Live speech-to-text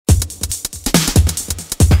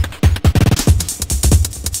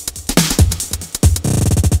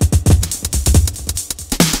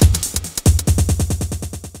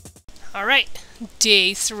Alright,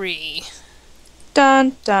 day 3.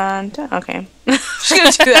 Dun, dun, dun. Okay. I'm just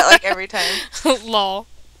gonna do that like every time. Lol.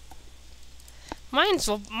 My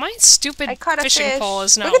stupid I caught a fishing fish. pole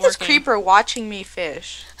is not Look at this working. creeper watching me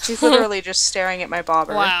fish. He's literally just staring at my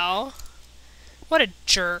bobber. Wow. What a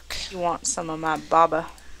jerk. You want some of my bobber.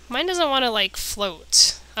 Mine doesn't want to, like,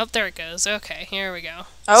 float. Oh, there it goes. Okay, here we go.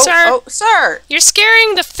 Oh, sir! oh, sir! You're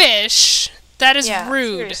scaring the fish! That is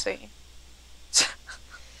rude. Seriously.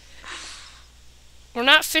 We're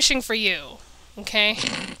not fishing for you, okay?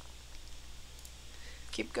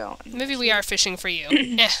 Keep going. Maybe we are fishing for you.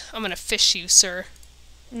 I'm gonna fish you, sir.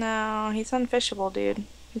 No, he's unfishable, dude.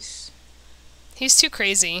 He's too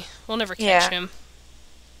crazy. We'll never catch him.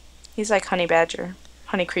 He's like honey badger.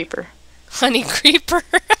 Honey creeper. Honey creeper.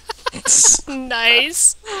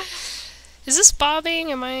 Nice. Is this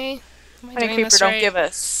bobbing? Am I honey doing creeper, this don't right? give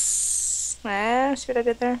us. See what I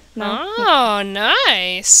did there? No. Oh,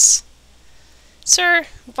 nice. Sir,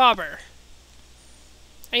 bobber.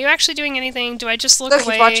 Are you actually doing anything? Do I just look away?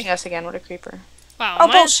 Look, he's watching us again. What a creeper. Wow.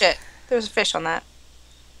 Oh, bullshit. There was a fish on that.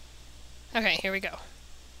 Okay, here we go.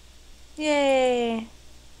 Yay.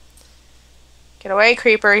 Get away,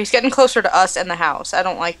 creeper. He's getting closer to us and the house. I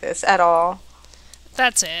don't like this at all.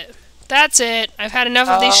 That's it. That's it. I've had enough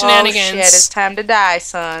of these shenanigans. Oh, shit. It's time to die,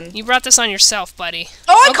 son. You brought this on yourself, buddy.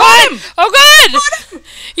 Oh, I caught him! Oh, God!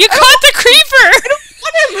 You caught the creeper! I don't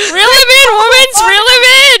want him! Reel him in, woman! Reel him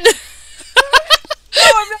in! No,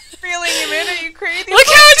 I'm not reeling him in. Are you crazy? Look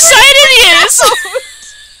how excited he is!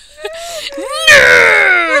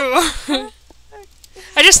 No!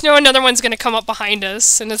 I just know another one's gonna come up behind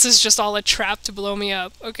us, and this is just all a trap to blow me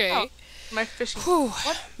up. Okay. Oh, my fishing. Whew.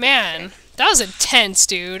 Man, that was intense,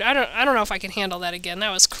 dude. I don't know if I can handle that again.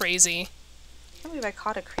 That was crazy. I can't believe I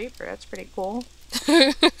caught a creeper. That's pretty cool.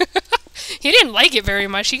 He didn't like it very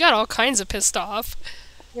much. He got all kinds of pissed off.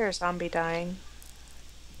 You're a zombie dying.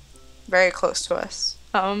 Very close to us.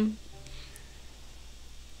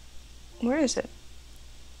 Where is it?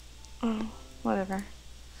 Oh, whatever. Are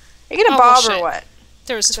you gonna bob or what?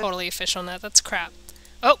 There was totally a fish on that. That's crap.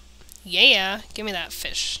 Oh, yeah. Give me that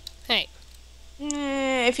fish. Hey.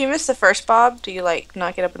 If you miss the first bob, do you, like,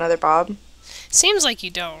 not get up another bob? Seems like you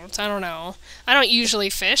don't. I don't know. I don't usually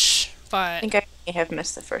fish, but I think I may have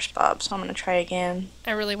missed the first bob, so I'm gonna try again.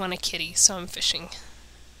 I really want a kitty, so I'm fishing.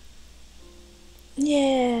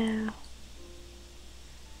 Yeah.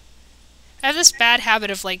 I have this bad habit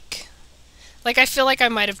of, like I feel like I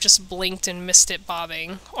might have just blinked and missed it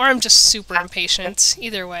bobbing. Or I'm just super impatient.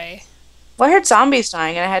 Either way. Well, I heard zombies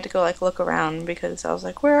dying, and I had to go, like, look around, because I was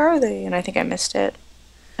like, where are they? And I think I missed it.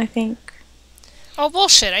 I think. Oh,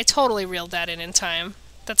 bullshit. I totally reeled that in time.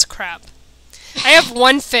 That's crap. I have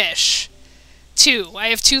 1 fish. 2. I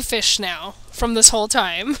have 2 fish now. From this whole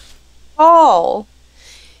time. Oh.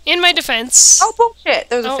 In my defense. Oh, bullshit.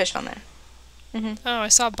 There was a fish on there. Oh, I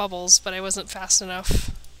saw bubbles, but I wasn't fast enough.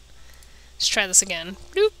 Let's try this again.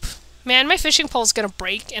 Bloop. Man, my fishing pole's gonna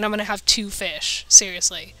break, and I'm gonna have 2 fish.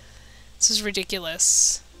 Seriously. This is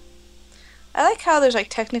ridiculous. I like how there's, like,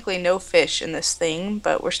 technically no fish in this thing,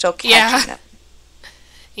 but we're still catching them.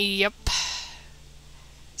 Yep.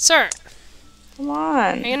 Sir. Come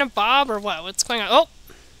on. Are you gonna bob or what? What's going on? Oh!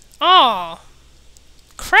 Oh!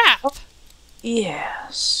 Crap! Oh.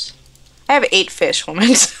 Yes. I have 8 fish, woman.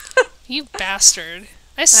 You bastard.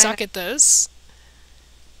 I suck at this.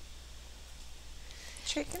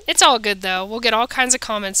 Chicken? It's all good, though. We'll get all kinds of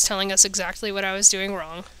comments telling us exactly what I was doing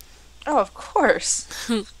wrong. Oh, of course.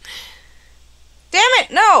 Damn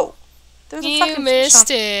it, no! There's a fucking You missed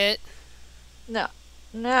it. No.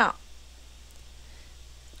 No.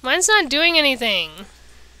 Mine's not doing anything.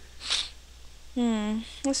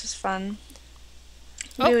 This is fun.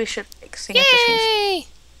 Maybe we should, like, sing a Yay! fishing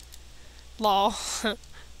song. Lol.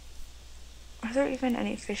 Are there even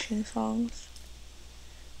any fishing songs?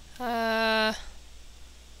 There's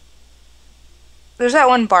that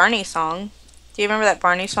one Barney song. Do you remember that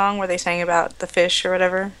Barney song where they sang about the fish or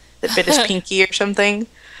whatever? That bit his pinky or something?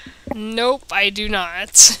 Nope, I do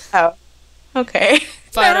not. Oh. Okay.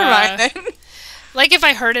 But, never mind then. Like, if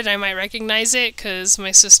I heard it, I might recognize it, because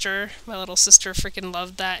my little sister, freaking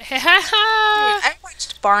loved that. Ha ha ha! I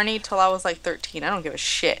watched Barney till I was like 13. I don't give a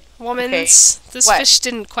shit. Womans, okay. This fish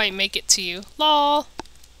didn't quite make it to you. Lol.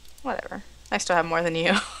 Whatever. I still have more than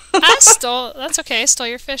you. That's okay, I stole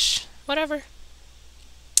your fish. Whatever.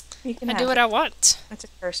 You can I do what I want. It's a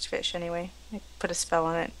cursed fish anyway. I put a spell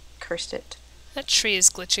on it. Cursed it. That tree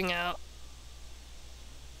is glitching out.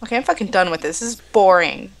 Okay, I'm fucking done with this. This is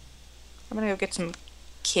boring. I'm gonna go get some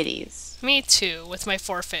kitties. Me too, with my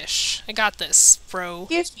 4 fish. I got this, bro.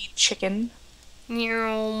 Excuse me, chicken.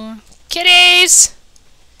 Kitties!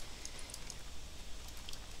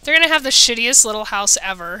 They're gonna have the shittiest little house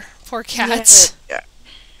ever. Poor cats. Yeah.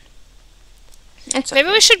 It's Maybe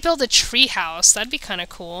okay. we should build a tree house. That'd be kind of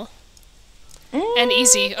cool. And Mm.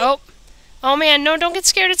 easy. Oh. Oh man, no, don't get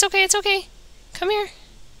scared. It's okay, it's okay. Come here.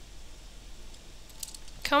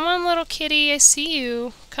 Come on, little kitty. I see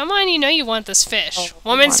you. Come on, you know you want this fish. Oh,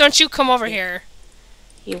 Womans, don't you come over here.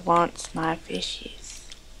 He wants my fishies.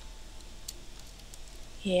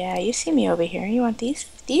 Yeah, you see me over here. You want these?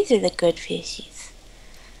 These are the good fishies.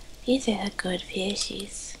 These are the good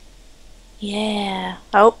fishies. Yeah.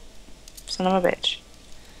 Oh, son of a bitch.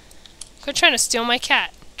 Quit trying to steal my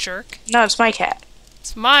cat, jerk. No, it's my cat.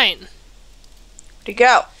 It's mine. Where'd he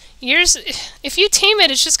go? Yours, if you tame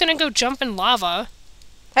it, it's just gonna go jump in lava.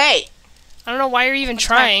 Hey! I don't know why you're even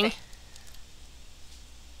trying.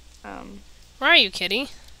 Where are you, kitty?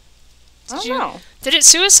 I don't know. Did it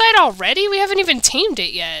suicide already? We haven't even tamed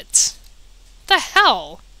it yet. What the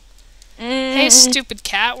hell? Hey, stupid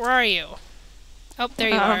cat, where are you? Oh, there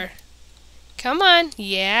you are. Come on.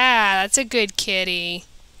 Yeah, that's a good kitty.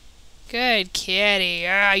 Good kitty.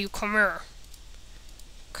 Yeah, you come here.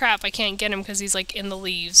 Crap, I can't get him because he's like in the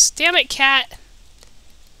leaves. Damn it, cat.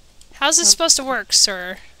 How's this supposed to work,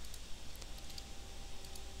 sir?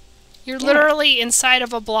 You're literally inside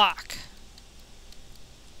of a block.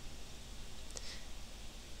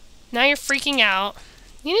 Now you're freaking out.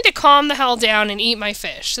 You need to calm the hell down and eat my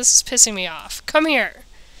fish. This is pissing me off. Come here.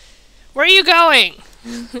 Where are you going?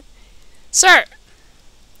 Sir.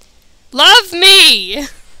 Love me!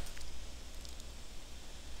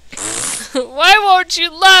 Why won't you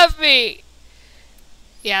love me?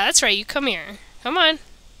 Yeah, that's right. You come here. Come on.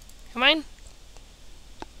 Come on.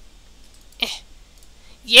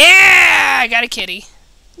 Yeah! I got a kitty.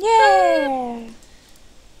 Yeah!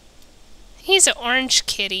 He's an orange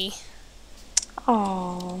kitty.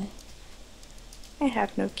 Oh, I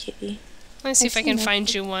have no kitty. Let me see if I can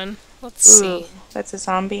find you one. Let's Ooh, see. that's a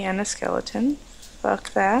zombie and a skeleton.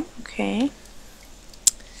 Fuck that. Okay.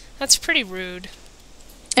 That's pretty rude.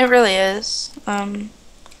 It really is.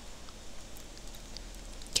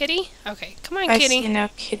 Kitty? Okay, come on, I kitty. see no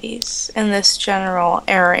kitties in this general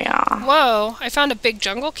area. Whoa, I found a big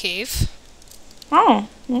jungle cave. Oh,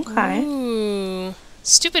 okay. Ooh.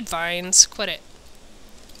 Stupid vines. Quit it.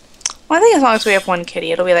 Well, I think as long as we have one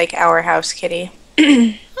kitty, it'll be like our house kitty.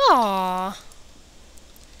 Aww.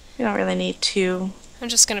 We don't really need two. I'm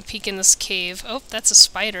just gonna peek in this cave. Oh, that's a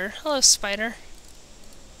spider. Hello, spider.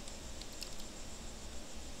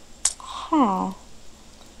 Huh.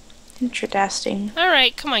 Interesting.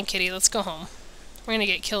 Alright, come on, kitty. Let's go home. We're gonna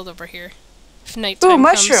get killed over here. If nighttime Ooh,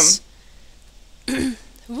 mushroom! comes.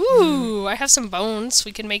 Ooh, I have some bones.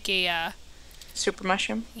 We can make a, Super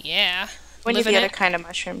mushroom? yeah. We need Live in the other it. kind of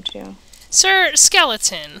mushroom, too. Sir,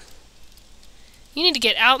 skeleton. You need to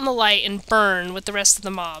get out in the light and burn with the rest of the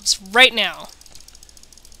mobs. Right now.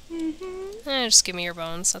 Just give me your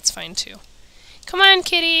bones. That's fine, too. Come on,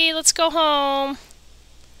 kitty. Let's go home.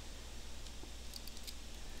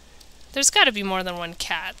 There's got to be more than one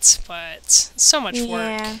cat, but it's so much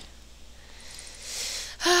work.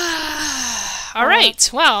 Alright,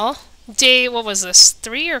 well, what was this,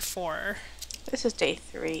 3 or 4? This is day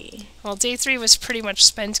 3. Well, day 3 was pretty much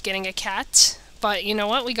spent getting a cat, but you know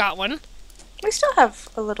what, we got one. We still have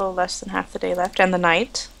a little less than half the day left, and the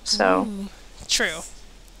night, so... Ooh, true.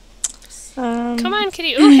 Come Come on,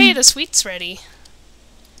 kitty. Ooh, hey, the sweet's ready.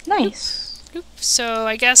 Nice. Oop. So,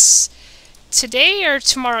 I guess today or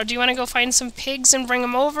tomorrow, do you want to go find some pigs and bring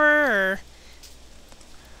them over, or...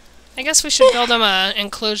 I guess we should build them an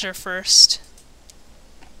enclosure first.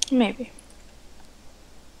 Maybe.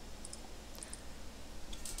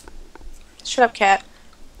 Shut up, cat.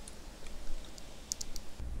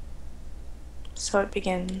 So it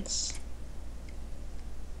begins.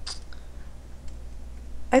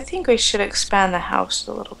 I think we should expand the house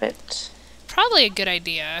a little bit. Probably a good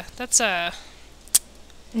idea. That's a...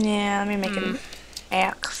 Yeah, let me make an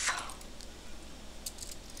axe.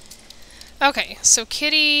 Okay, so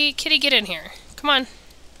kitty, get in here. Come on.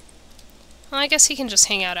 Well, I guess he can just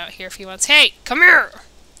hang out here if he wants. Hey, come here!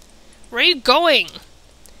 Where are you going?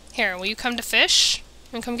 Here, will you come to fish?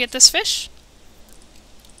 You wanna come get this fish?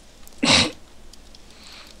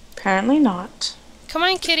 Apparently not. Come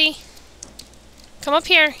on, kitty. Come up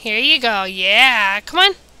here. Here you go. Yeah, come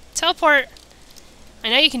on. Teleport. I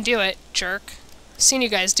know you can do it, jerk. I've seen you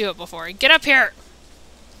guys do it before. Get up here.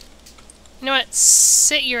 You know what?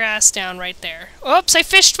 Sit your ass down right there. Oops, I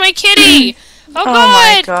fished my kitty! Oh, Oh God!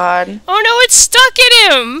 my god. Oh no, it's stuck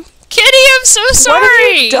in him! Kitty, I'm so sorry!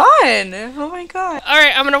 What have you done? Oh my god.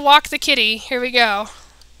 Alright, I'm gonna walk the kitty. Here we go.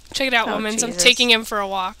 Check it out, Oh, womans. I'm Jesus. taking him for a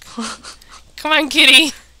walk. Come on,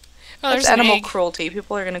 kitty. Oh, That's there's an animal egg. cruelty.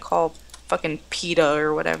 People are gonna call fucking PETA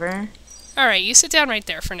or whatever. Alright, you sit down right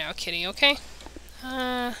there for now, kitty, okay?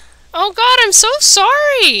 Oh god, I'm so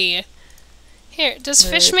sorry! Here, does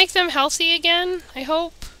fish make them healthy again? I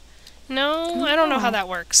hope? No? I don't know how that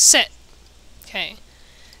works. Sit. Okay.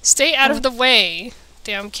 Stay out of the way,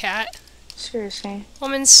 damn cat. Seriously.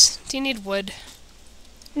 Womans, do you need wood?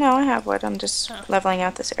 No, I have wood. I'm just leveling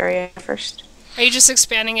out this area first. Are you just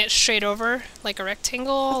expanding it straight over, like a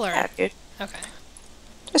rectangle, or? Yeah, dude. Okay.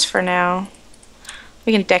 Just for now.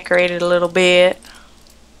 We can decorate it a little bit.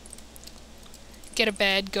 Get a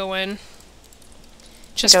bed going.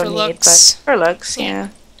 Just don't for need, looks. but for looks, yeah.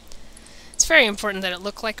 It's very important that it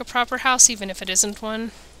look like a proper house, even if it isn't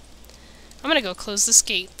one. I'm gonna go close this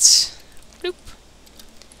gate. Bloop.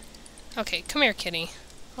 Okay, come here, kitty.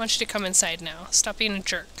 I want you to come inside now. Stop being a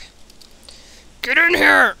jerk. Get in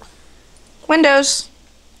here! Windows!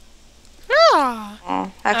 Ah!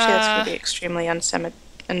 Oh, actually, that's going to be extremely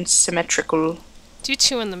unsymmetrical. Do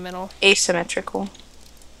two in the middle. Asymmetrical.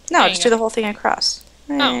 No, just do the whole thing across.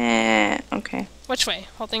 Okay. Which way?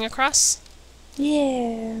 Whole thing across?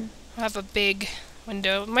 Yeah. I have a big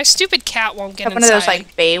window. My stupid cat won't get inside. One of those,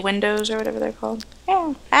 like, bay windows or whatever they're called.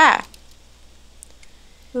 Yeah. Ah!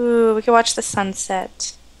 Ooh, we can watch the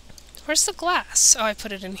sunset. Where's the glass? Oh, I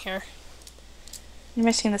put it in here. You're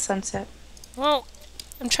missing the sunset. Well,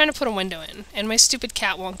 I'm trying to put a window in, and my stupid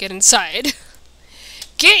cat won't get inside.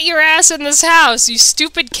 Get your ass in this house, you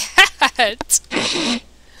stupid cat!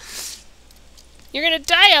 You're gonna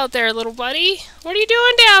die out there, little buddy. What are you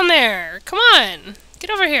doing down there? Come on, get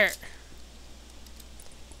over here.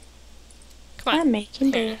 Come on. I'm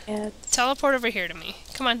making beds. Teleport over here to me.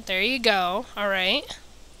 Come on, there you go. Alright.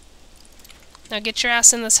 Now get your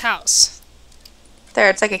ass in this house. There,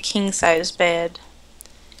 it's like a king-size bed.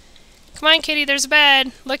 Come on, kitty, there's a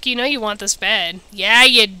bed. Look, you know you want this bed. Yeah,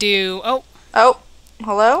 you do. Oh. Oh,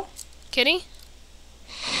 hello? Kitty?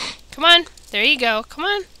 Come on. There you go. Come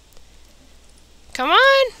on. Come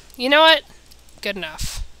on. You know what? Good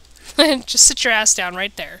enough. Just sit your ass down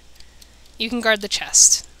right there. You can guard the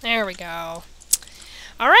chest. There we go.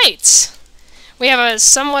 Alright. We have a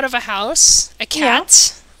somewhat of a house. A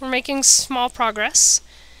cat. Yeah. We're making small progress.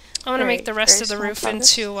 I'm gonna make the rest of the roof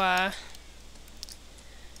into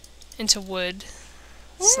wood.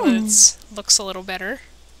 So that it looks a little better.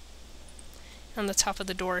 On the top of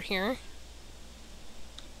the door here.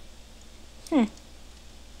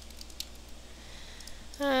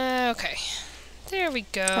 Okay. There we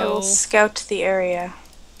go. I will scout the area.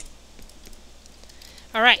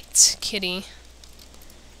 Alright, kitty.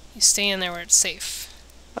 You stay in there where it's safe.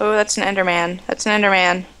 Oh, that's an Enderman. That's an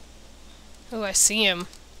Enderman. Oh, I see him.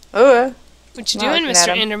 Oh. What you doing,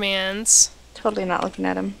 Mr. Endermans? Totally not looking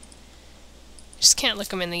at him. Just can't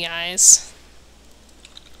look him in the eyes.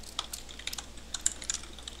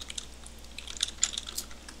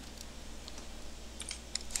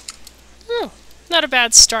 Oh, not a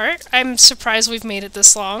bad start. I'm surprised we've made it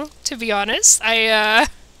this long, to be honest.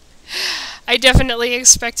 I definitely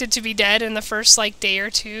expected to be dead in the first, like, day or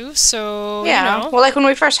two, so, yeah. you know. Well, like, when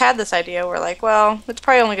we first had this idea, we're like, well, it's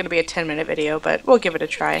probably only going to be a 10-minute video, but we'll give it a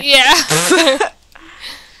try. Yeah.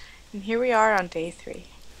 And here we are on day 3.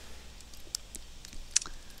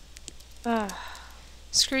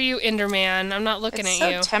 Screw you, Enderman. I'm not looking at you.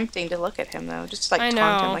 It's so tempting to look at him, though. Just, like,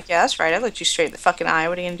 taunt him. Like, yeah, that's right. I looked you straight in the fucking eye.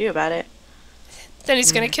 What are you going to do about it? Then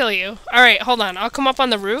he's going to kill you. Alright, hold on. I'll come up on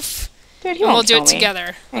the roof. Dude, he and won't we'll do kill it me.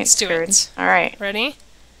 together. Let's do it. Alright. Ready? Yep.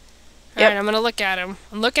 Alright, I'm going to look at him.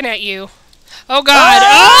 I'm looking at you. Oh, God.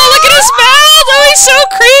 Oh, look at his mouth! Oh, he's so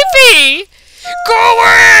creepy! Go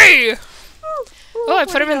away! Oh, I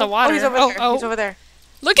put him in the water. Oh, he's over there. He's over there.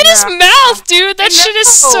 Look at his mouth, dude! That shit is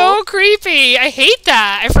so creepy! I hate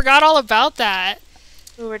that! I forgot all about that.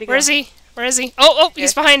 Ooh, where'd he go? Where is he? Where is he? Oh,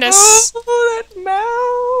 he's behind us. Oh, that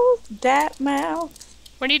mouth! That mouth.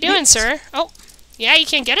 What are you doing, sir? Oh, yeah, you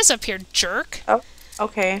can't get us up here, jerk. Oh,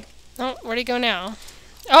 okay. Oh, where'd he go now?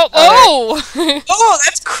 Oh! Oh,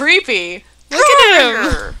 that's creepy! Look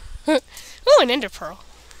at him! Ooh, an ender pearl.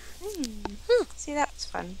 See, that was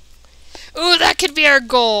fun. Ooh, that could be our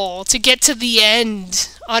goal, to get to the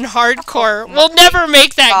end on hardcore. We'll never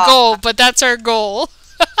make that goal, but that's our goal.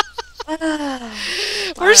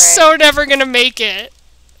 We're so never gonna make it.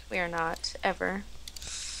 We are not, ever.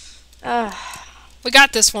 We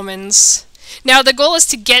got this, womans. Now, the goal is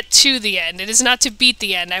to get to the end. It is not to beat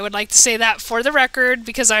the end. I would like to say that for the record,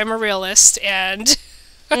 because I'm a realist, and...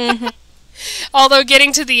 Although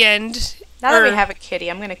getting to the end... Now that we have a kitty,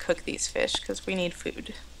 I'm gonna cook these fish, because we need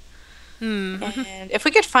food. And if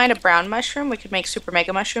we could find a brown mushroom, we could make super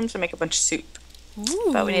mega mushrooms and make a bunch of soup.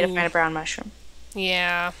 Ooh. But we need to find a brown mushroom.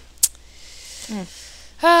 Yeah.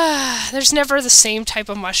 There's never the same type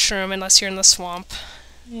of mushroom unless you're in the swamp.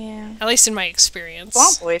 Yeah. At least in my experience.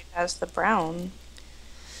 Swamp always has the brown,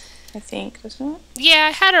 I think, doesn't it? Yeah,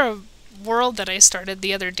 I had a world that I started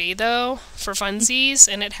the other day, though, for funsies,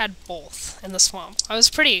 and it had both in the swamp. I was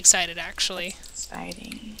pretty excited, actually. That's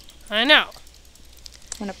exciting. I know.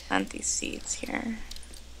 I'm gonna plant these seeds here.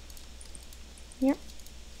 Yep.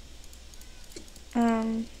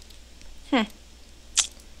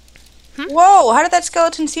 Whoa, how did that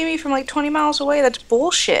skeleton see me from like 20 miles away? That's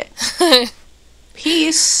bullshit.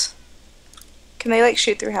 Peace. Can they like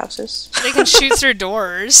shoot through houses? They can shoot through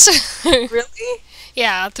doors. Really?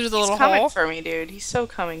 Yeah, through the little He's coming hole. for me, dude. He's so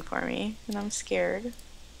coming for me, and I'm scared.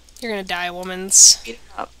 You're gonna die, womans. Beat him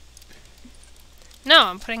up. No,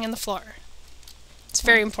 I'm putting in the floor. It's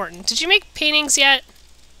very important. Did you make paintings yet?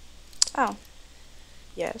 Oh.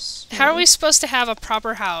 Yes. How are we supposed to have a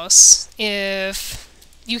proper house if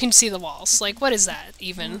you can see the walls? Like, what is that,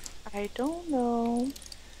 even? I don't know.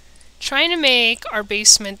 Trying to make our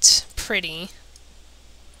basement pretty.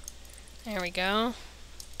 There we go.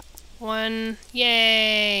 1,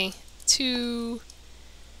 yay! 2,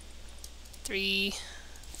 3,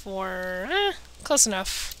 4, close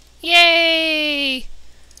enough. Yay!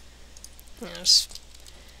 Just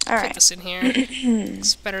put Alright. this in here.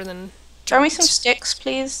 It's better than Throw me dirt. some sticks,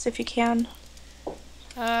 please, if you can.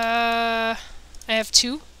 I have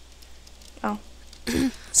 2. Oh.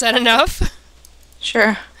 Is that enough?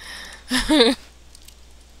 Sure.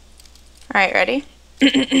 Alright, ready?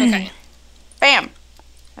 Okay. Bam!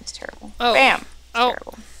 That's terrible. Oh. Bam! Oh.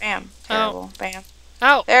 Terrible. Bam. Terrible. Bam.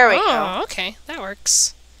 Oh. There we oh, go. Okay. That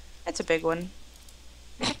works. That's a big one.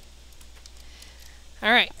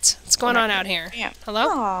 Alright. What's going on out here? Bam. Hello?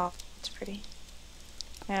 Oh, that's pretty.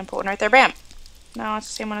 And put one right there. Bam! No, it's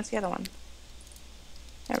the same one as the other one.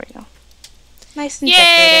 There we go. Nice and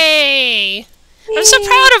decorated. Yay! I'm so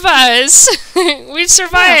proud of us! We've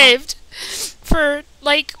survived for,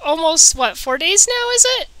 like, almost, what, 4 days now, is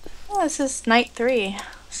it? Well, this is night 3.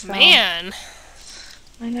 So. Man.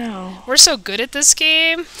 I know. We're so good at this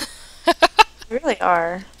game. We really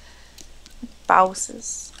are.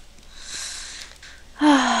 Bouses.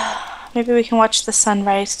 Maybe we can watch the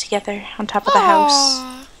sunrise together on top of the house.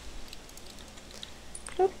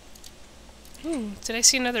 Did I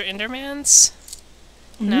see another Enderman's?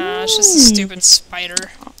 Nah, it's just a stupid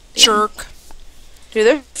spider. Jerk. Dude,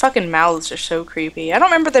 their fucking mouths are so creepy. I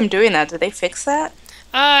don't remember them doing that. Did they fix that?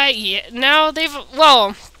 Yeah, no,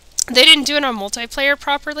 well, they didn't do it on multiplayer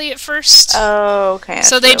properly at first. Oh, okay.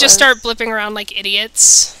 So they just start blipping around like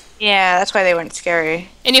idiots. Yeah, that's why they weren't scary.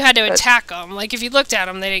 And you had to attack them. Like, if you looked at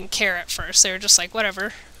them, they didn't care at first. They were just like,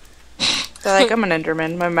 whatever. They're like, I'm an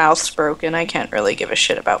Enderman. My mouth's broken. I can't really give a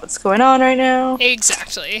shit about what's going on right now.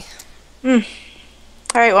 Exactly.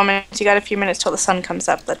 Alright, woman, you got a few minutes till the sun comes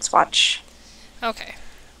up. Let's watch. Okay.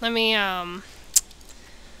 Let me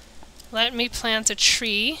plant a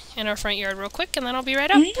tree in our front yard real quick, and then I'll be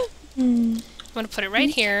right up. I'm gonna put it right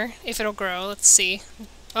here, if it'll grow. Let's see.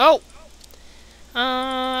 Oh!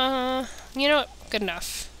 You know what? Good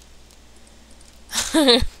enough.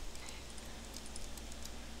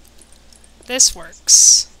 This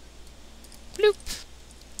works. Bloop.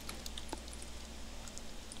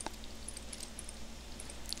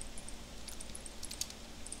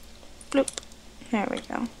 Bloop. There we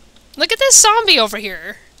go. Look at this zombie over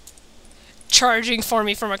here. Charging for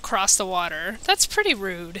me from across the water. That's pretty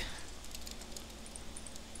rude.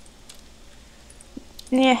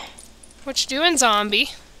 Yeah. What you doing, zombie?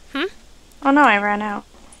 Oh no, I ran out.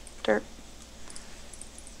 Dirt.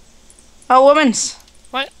 Oh, woman's.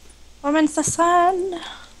 What? Woman's the sun.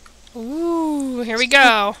 Ooh, here we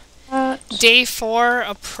go. Day 4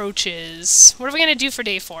 approaches. What are we gonna do for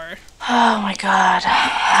day 4? Oh my god.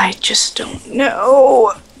 I just don't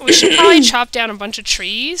know. We should probably chop down a bunch of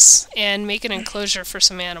trees and make an enclosure for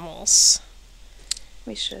some animals.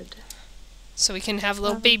 We should. So we can have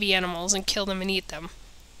little baby animals and kill them and eat them.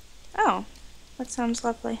 Oh, that sounds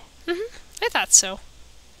lovely. I thought so.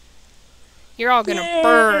 You're all gonna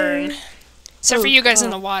burn. Except for you guys in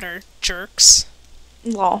the water, jerks.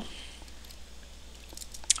 Lol.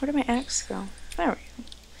 Where did my axe go? There we go.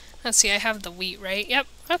 Let's see, I have the wheat, right? Yep,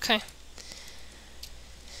 okay.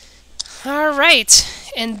 Alright,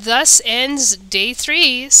 and thus ends day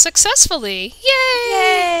 3 successfully. Yay!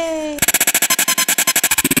 Yay!